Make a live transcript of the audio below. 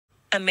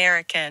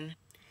American.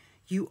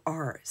 You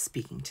are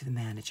speaking to the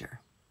manager.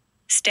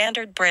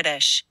 Standard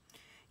British.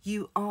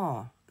 You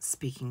are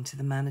speaking to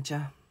the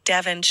manager.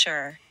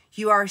 Devonshire.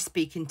 You are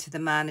speaking to the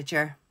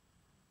manager.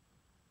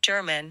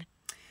 German.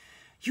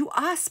 You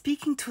are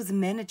speaking to the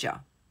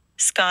manager.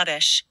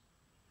 Scottish.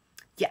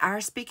 You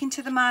are speaking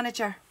to the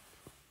manager.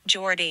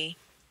 Geordie.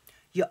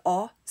 You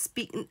are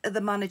speaking to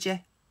the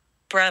manager.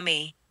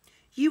 Brummie.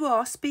 You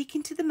are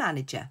speaking to the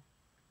manager.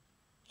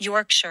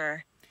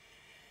 Yorkshire.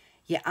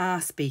 You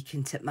are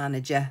speaking to the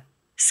manager.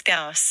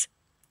 Scouse.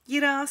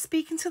 You are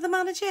speaking to the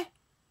manager.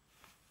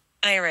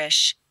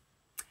 Irish.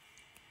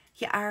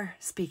 You are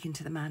speaking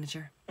to the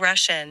manager.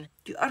 Russian.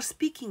 You are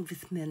speaking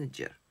with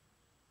manager.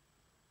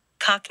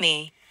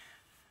 Cockney.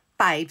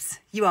 Babes,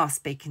 you are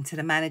speaking to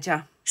the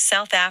manager.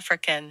 South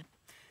African.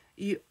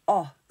 You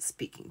are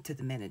speaking to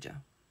the manager.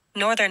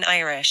 Northern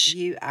Irish.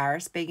 You are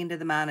speaking to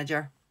the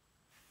manager.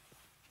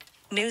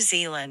 New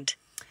Zealand.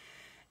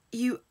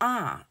 You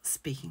are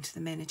speaking to the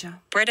manager.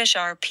 British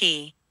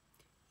RP.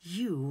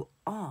 You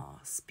are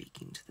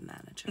speaking to the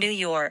manager. New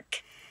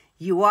York.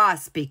 You are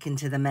speaking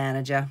to the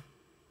manager.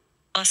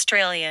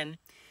 Australian.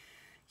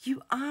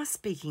 You are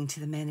speaking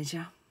to the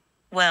manager.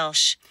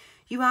 Welsh.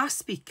 You are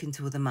speaking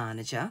to the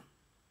manager.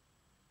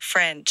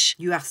 French.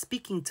 You are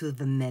speaking to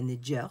the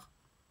manager.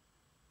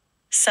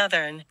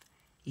 Southern.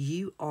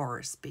 You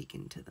are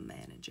speaking to the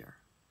manager.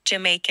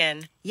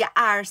 Jamaican. You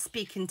are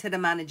speaking to the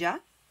manager.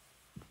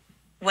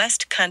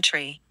 West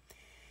Country.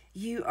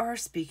 You are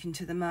speaking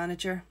to the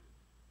manager.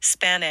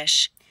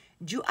 Spanish.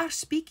 You are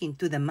speaking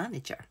to the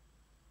manager.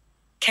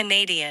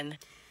 Canadian.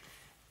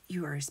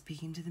 You are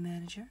speaking to the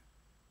manager.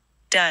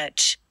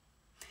 Dutch.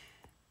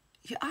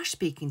 You are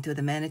speaking to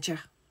the manager.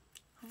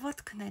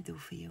 What can I do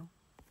for you?